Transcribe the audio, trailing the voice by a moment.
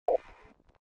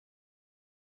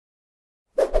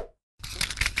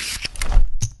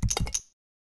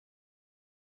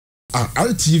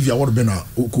RTV award been a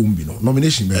okumbi no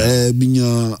nomination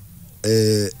minya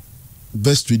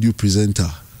best radio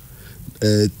presenter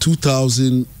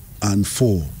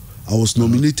 2004 I was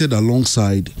nominated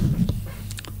alongside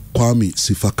Kwame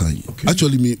Sifakan. Okay.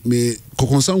 Actually me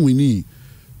kokonsan winning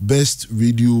best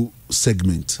radio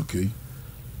segment. Okay.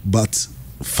 But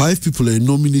 5 people are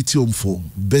nominated for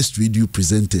best radio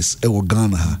presenters in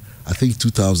Ghana. I think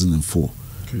 2004.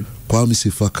 Okay. Kwame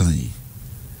Sifakan,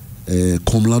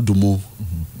 Komla Dumo.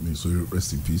 So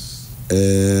rest in peace.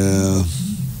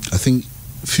 I think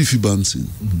Fifi Bansin,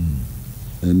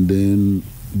 and then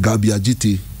Gabi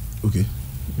Ajite. Okay.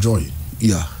 Joy.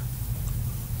 Yeah.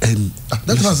 And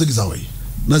that's not Zigzaway.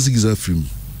 Nazigiza film.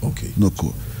 Okay.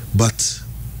 Noko. But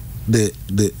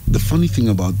the funny thing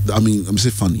about, I'm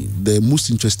saying funny, the most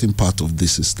interesting part of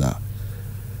this is that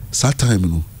that time, you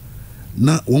know,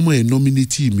 now one way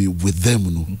nominated me with them,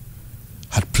 you know,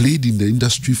 had played in the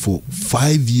industry for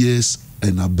 5 years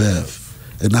and above,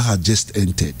 and I had just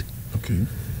entered. Okay.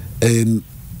 And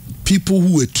people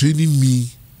who were training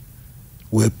me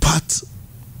were part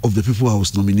of the people I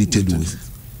was nominated with.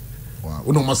 Wow.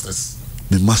 Uno masters.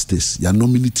 My masters. You are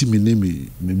nominating me name me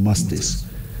masters.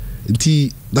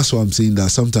 That's why I'm saying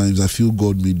that sometimes I feel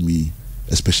God made me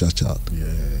a special child.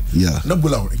 Yeah. No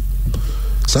bula.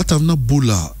 So I'm not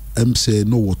bula. I'm saying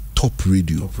no what top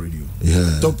radio. Top radio.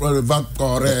 Yeah. Top radio.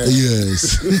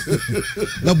 Yes.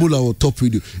 No bula or top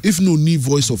radio. If no new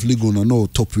voice of Lagos, I know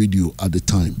top radio at the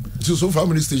time. So how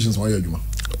many stations were you?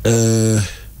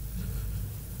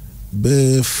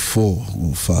 4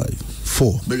 or 5.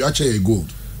 4. Maybe actually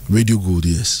gold. Radio Gold,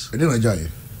 yes. And then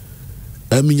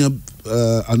I mean,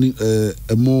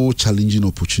 a more challenging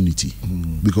opportunity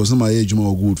because my age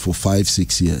was good for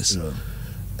 5-6 years. Yeah.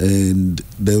 And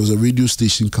there was a radio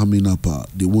station coming up.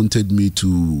 They wanted me to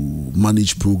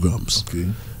manage programs. Okay.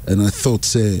 And I thought,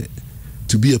 say,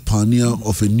 to be a pioneer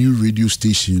of a new radio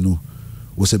station, you know,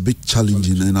 was a bit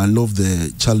challenging. And I love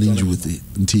the challenge with it.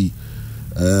 Until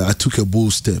I took a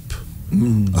bold step.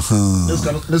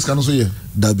 Let's can also hear.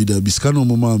 Dabi scan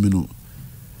mama me no.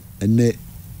 And then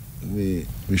we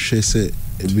share say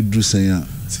we do say and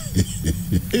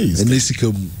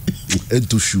nesikam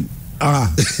ento shoe.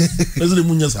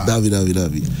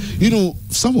 David. You know,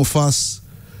 some of us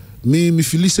me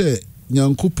feel say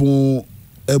nyankopon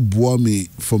eboa me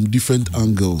from different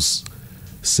angles.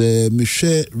 Say me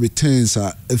share returns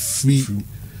are free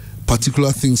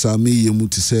particular things are me yemu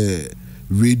to say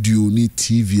radio ni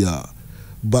TV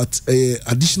but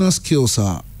additional skills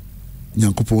are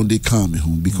nyankopon they come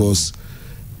home because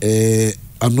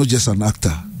I'm not just an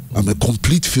actor, I'm a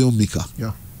complete filmmaker.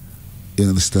 Yeah. You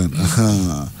understand?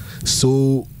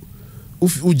 So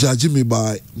if you judge me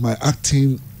by my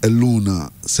acting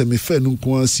alone, say me fair no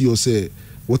see or say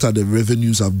what are the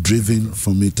revenues I've driven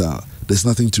from it, there's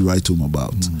nothing to write home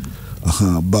about.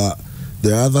 But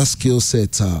there are other skill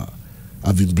sets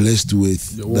I've been blessed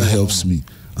with that helps me.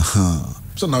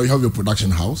 So now you have your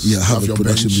production house. Yeah, I have a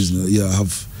production business. Yeah,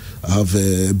 I have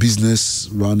a business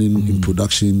running in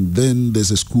production. Then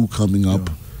there's a school coming up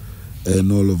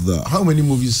and all of that. How many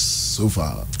movies so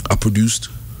far I produced?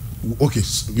 Okay,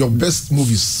 so your best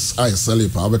movies are selling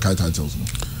for other titles.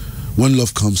 When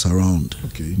Love Comes Around.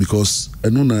 Okay. Because I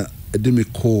know that I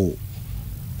didn't call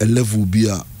a level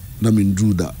beer. I mean,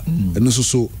 do that. And also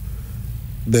so.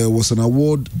 There was an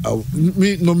award,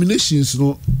 nominations, you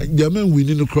know, the men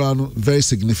winning the crown very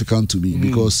significant to me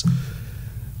because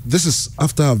this is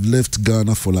after I've left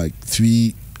Ghana for like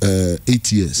 8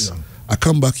 years. Yeah. I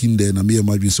come back in there and I may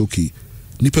imagine, okay,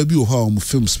 nipa bi how I'm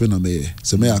film spend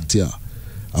so me actor,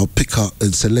 I'll pick out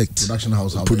and select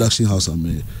production house.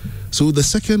 So the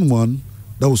second one,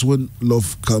 that was When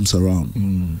Love Comes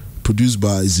Around, produced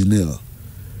by Zinel.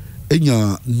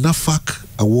 Enya NAFAC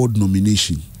award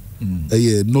nomination.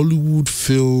 A Nollywood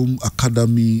Film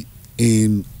Academy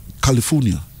in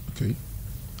California. Okay.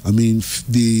 I mean,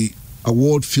 the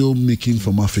award filmmaking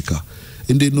from Africa.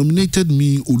 And they nominated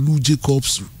me, Olu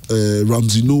Jacobs,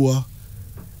 Ramsey Noah,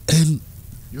 and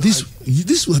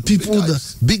these were people,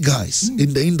 big guys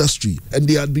in the industry, and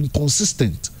they had been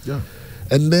consistent. Yeah.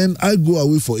 And then I go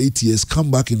away for 8 years, come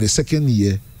back in the second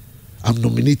year, I'm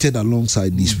nominated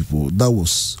alongside these people. That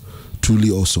was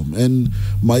truly awesome. And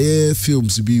my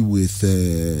films be with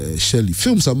Shelley.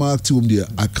 Films I'm acting there,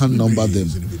 I can't number them.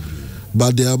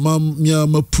 But they are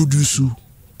my producer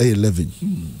 11.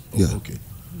 Yeah. Okay.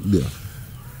 Yeah.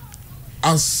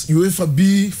 As UEFA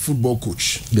B football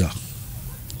coach. Yeah.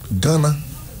 Ghana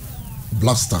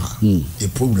Black Star a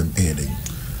problem anything.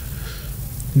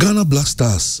 Ghana Black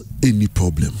Stars any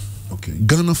problem. Okay.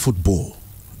 Ghana football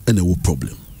any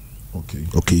problem. Okay.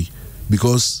 Okay.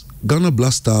 Because Ghana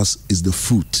Black Stars is the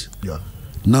fruit Yeah.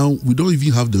 Now we don't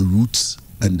even have the roots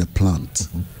and the plant.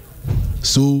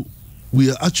 So we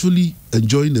are actually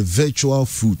enjoying a virtual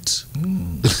fruit.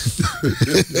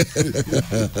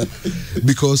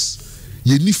 Because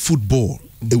you need football.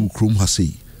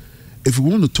 If we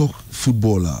want to talk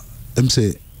footballer, I'm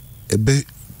say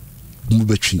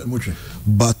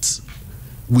but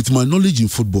with my knowledge in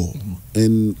football,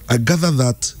 and I gather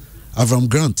that Avram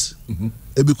Grant,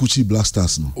 Ebekuchi Black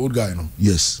Stars, no old guy, no.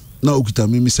 Yes. Now Okita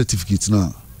me certificates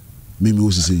now. Me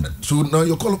what's he saying? So now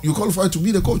you qualified to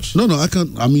be the coach? No, I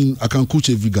can. I mean, I can coach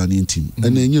every Ghanaian team,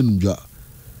 and then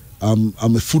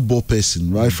I'm a football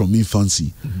person right from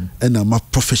infancy, and I'm a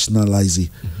professionalizer.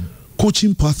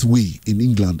 Coaching pathway in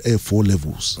England 4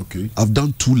 levels. Okay. I've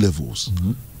done 2 levels.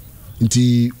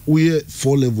 Until we're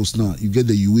 4 levels now, you get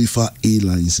the UEFA A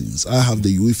license. I have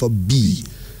the UEFA B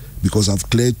because I've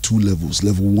cleared 2 levels,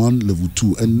 level 1, level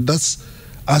 2, and that's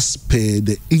as per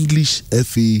the English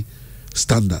FA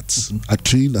standards. I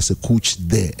trained as a coach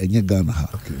there in Ghana.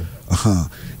 Okay.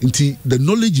 Until the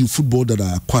knowledge in football that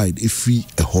I acquired, if we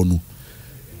a hono,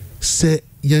 say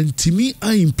yantimi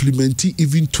I implement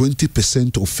even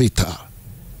 20% of it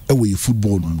away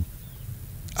football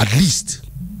at least.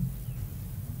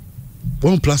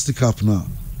 One plastic cup now,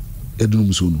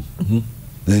 disposable.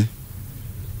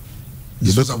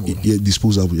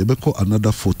 Disposable. You better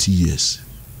another 40 years.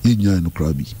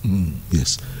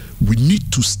 Yes, we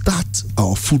need to start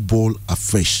our football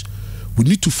afresh. We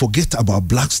need to forget about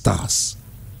Black Stars.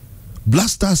 Black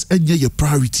Stars are your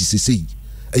priorities. Say,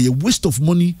 a waste of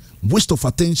money, waste of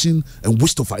attention, and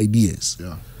waste of ideas.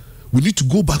 Yeah. We need to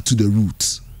go back to the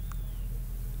roots.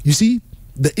 You see,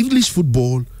 the English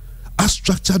football are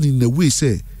structured in a way,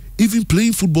 say, even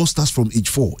playing football starts from age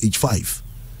 4, age 5.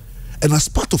 And as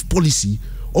part of policy,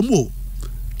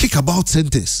 kick about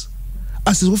centers.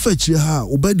 As it's offered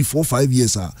over the 4 or 5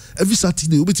 years, every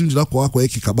Saturday, we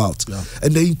kick about. Yeah.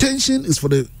 And the intention is for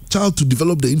the child to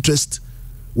develop the interest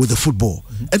with the football.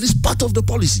 And it's part of the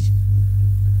policy.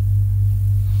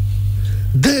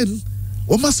 Then,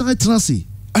 what must I say?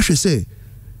 I should say,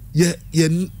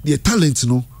 your talent,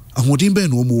 no, and what in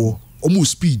ben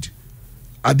almost speed.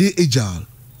 Are they agile?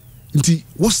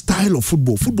 What style of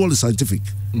football? Football is scientific.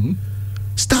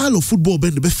 Style of football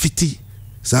ben the best fitty.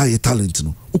 Say your talent,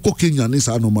 no. Uko Kenya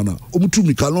nisa no mana.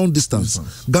 Omutumika long distance.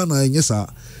 Ghana yes sir.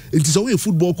 It is only a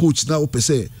football coach now. Per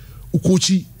se,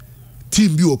 ukochi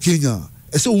team bi o Kenya.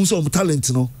 I say unso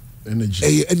talent, no.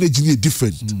 Energy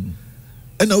different.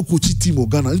 And now coach team of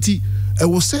Ghana. I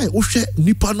was say,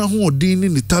 nipa na ho odin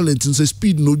ni talent and say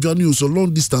speed no journey so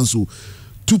long distance so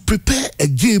to prepare a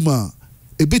gamer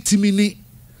a bit mini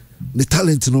the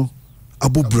talent no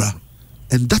abobra,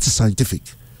 and that is scientific.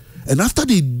 And after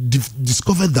they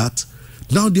discovered that,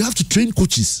 now they have to train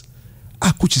coaches.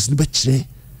 Coaches ni betche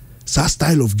sa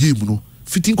style of game no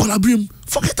fitting collaboration.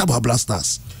 Forget about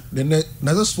blasters. Then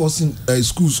another sports in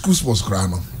school sports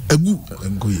crano.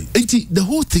 The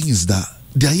whole thing is that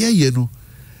they are here no.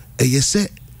 You say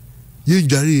you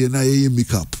injury and I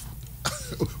make up.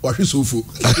 What is so full?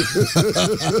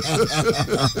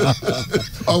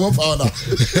 Our father.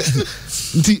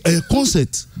 A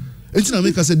concert. Until I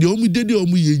make I said the only day the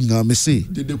only me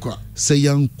say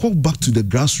young go back to the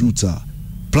grassroots.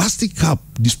 Plastic cup,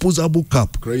 disposable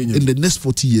cup in the next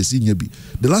 40 years in Yabi.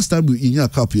 The last time we in your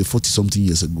cup here 40 something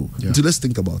years ago. Yeah. Until let's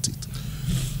think about it.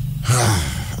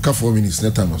 A couple 4 minutes,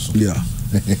 net time or so. Yeah.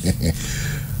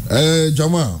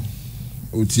 Jamal,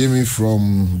 Utiemi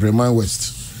from Bremen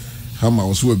West. Hammer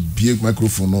was a big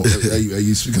microphone.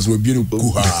 You speakers were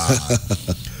beautiful.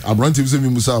 I'm running to me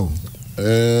Musao.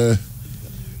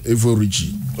 Evo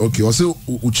Richie. Okay, also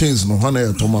we change no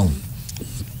Hana Tomau.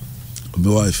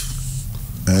 My wife.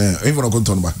 Even on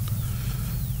Contonba.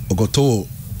 Ogoto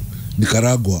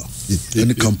Nicaragua,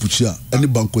 any Campuchia, any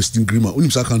bank question grima,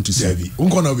 Unimsa country say.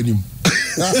 Unkona with him.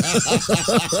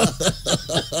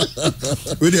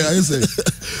 Wait there, I say.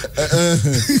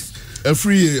 A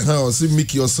free house,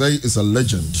 Mickey Osai is a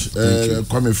legend.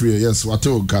 Kwame Free, yes,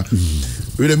 Watoga.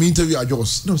 With the interview, I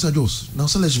just no, Sir Jos. Now,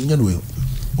 selection, anyway.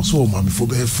 Also, mammy,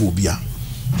 phobia.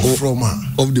 From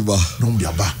of the bar,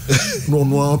 no,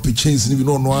 no, pitchings,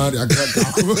 no,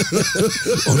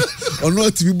 or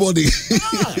not to be body.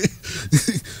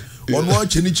 On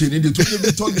watching it, the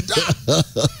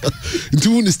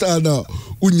two understand now.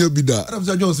 Unya be that. I'm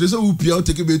just there's a whoopie. I'll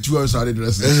take a bit 2 hours. I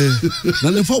dress.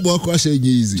 Now the football crash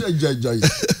easy.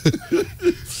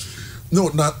 No,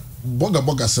 not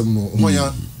boga some no.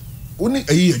 Moya only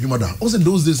a year. You mother. Also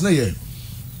those days, na year.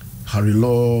 Harry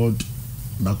Lord,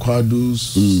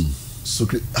 Nakwadus,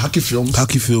 Hockey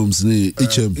films,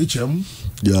 HM. HM.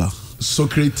 Yeah.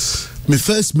 Socrates. My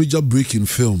first major break in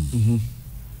film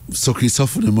Socrates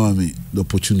for the mommy the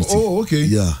opportunity. Oh, okay.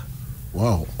 Yeah.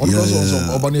 Wow. And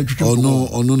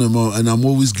I'm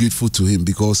always grateful to him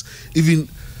because even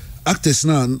actors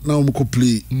now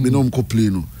play, me no play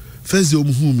no. First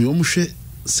day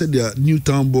said they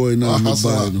Newtown boy now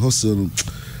hostel.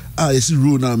 It's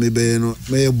rule now me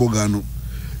bogano.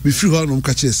 We free her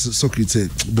catch Socrates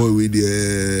boy with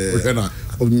the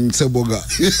Seboga.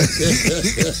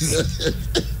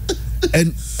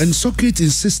 And Socrates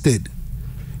insisted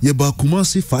about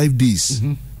Kumasi 5 days.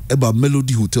 About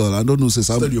Melody Hotel. I don't know say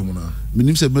stadium na. My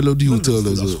name say Melody Hotel.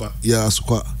 Yeah,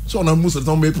 Asukwa. So na most of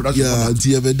the time make production. Yeah,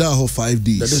 until you da ho 5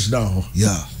 days. That is down.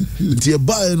 Yeah. Until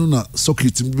buy no na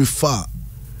Socrates be far.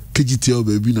 KGTL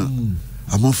baby na.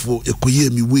 I'm for ekoye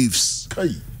me waves. Kai.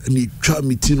 And he try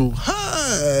me tino.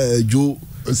 Hi, Joe.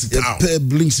 A pair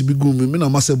blinks be go me na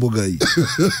mase bogai.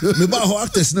 Me ba ho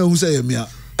actors na who say me.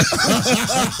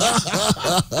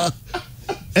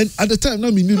 And at the time now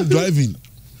me need driving.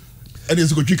 And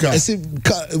it's go trick. I say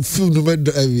film no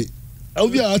driving. I'll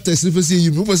be a test if I see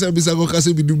you. People say I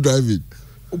say be do driving.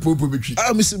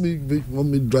 I miss me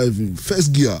driving.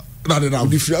 First gear. Not enough.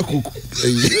 The free cook.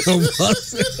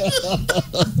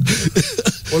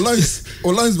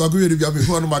 Online is back here.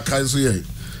 Who are my guys here?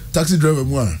 Taxi driver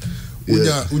mo.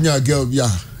 Unya girl yeah.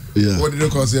 What did you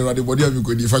consider the body of you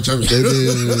could infatuate me?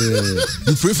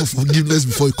 You pray for forgiveness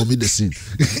before you commit the sin.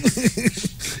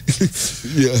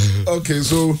 Yeah. Okay,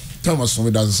 so Thomas for me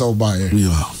that's so by.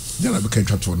 Yeah. Then I became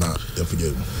trapped for now.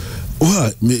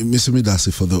 Well, me that's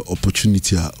for the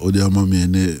opportunity. Or the mommy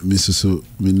and me so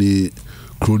many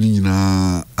crony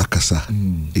na akasa.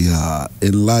 Yeah.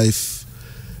 In life,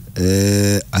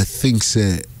 I think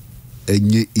say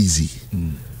ain't easy.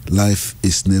 Life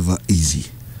is never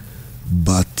easy.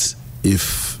 But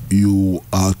if you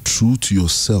are true to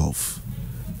yourself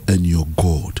and your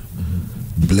God,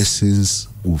 blessings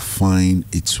will find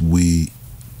its way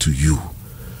to you.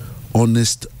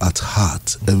 Honest at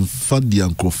heart, and fadi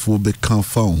ankrofobe kan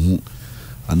fa ho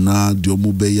ana de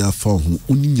omo be ya fa ho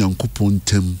uni nyankopon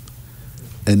tem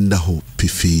enda ho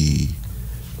pefe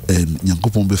and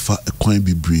nyankopon be fa ekwan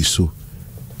bibre so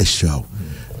ehyaw.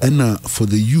 And for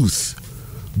the youth,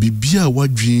 bibia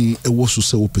wadwen ewo so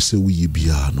se wo pese wo ye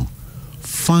bia no,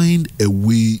 find a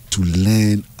way to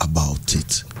learn about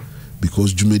it,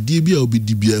 because jumedie bia obi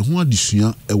di bia ho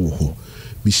adesua ewo ho.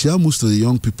 Me share most of the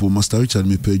young people, Master Richard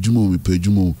me say juma be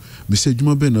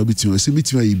na bitima, say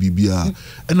mitima ye bibia,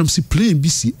 and I'm see playing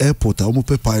BC airport I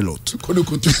pe pilot.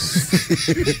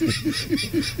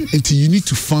 Until you need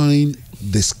to find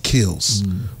the skills.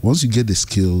 Once you get the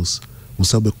skills,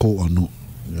 musabe call or no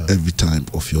every time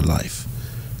of your life.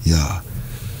 Yeah.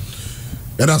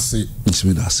 And that's it.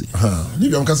 That's it.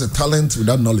 You can say talent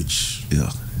without knowledge.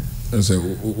 Yeah. And say,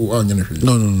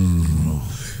 no.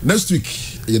 Next week,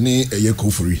 you need a year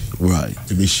Kofuri. Right.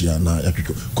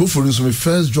 Kofuri is my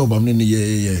first job. I'm in the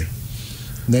year.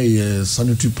 Nay,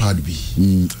 sanitary pad be.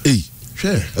 Hey,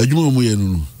 share. You know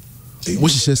no.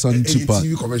 What she says sanitary pad.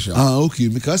 Okay.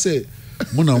 Because say,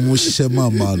 Mona mo share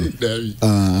mama.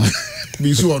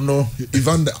 Me so no.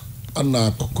 Even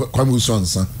Anna Kwamu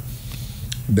Swansa.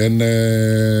 Then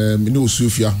me know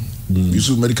Sofia. You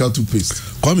so medical toothpaste.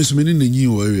 Kwame is in the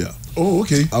new area. Oh,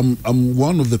 okay. I'm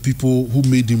one of the people who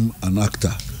made him an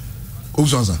actor. Oh,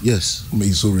 Swansa. Yes. May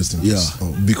he so rest in peace.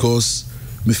 Yeah. Because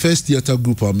my first theater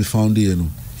group I found here,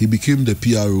 he became the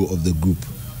PRO of the group.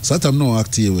 So I'm not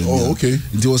acting. Oh, okay.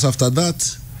 It was after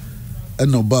that,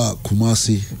 and Oba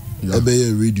Kumasi,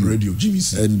 radio,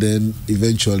 GBC, and then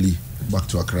eventually back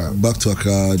to Accra.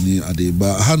 Near Ade,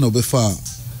 but Hanobefa,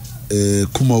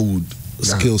 Kumawood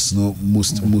skills, no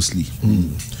mostly.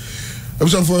 For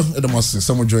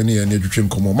someone joining and education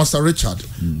come Master Richard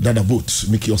Dada Boat,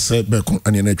 make yourself back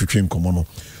and your education come.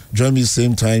 Join me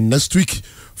same time next week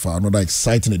for another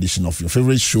exciting edition of your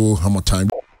favorite show, HammerTime.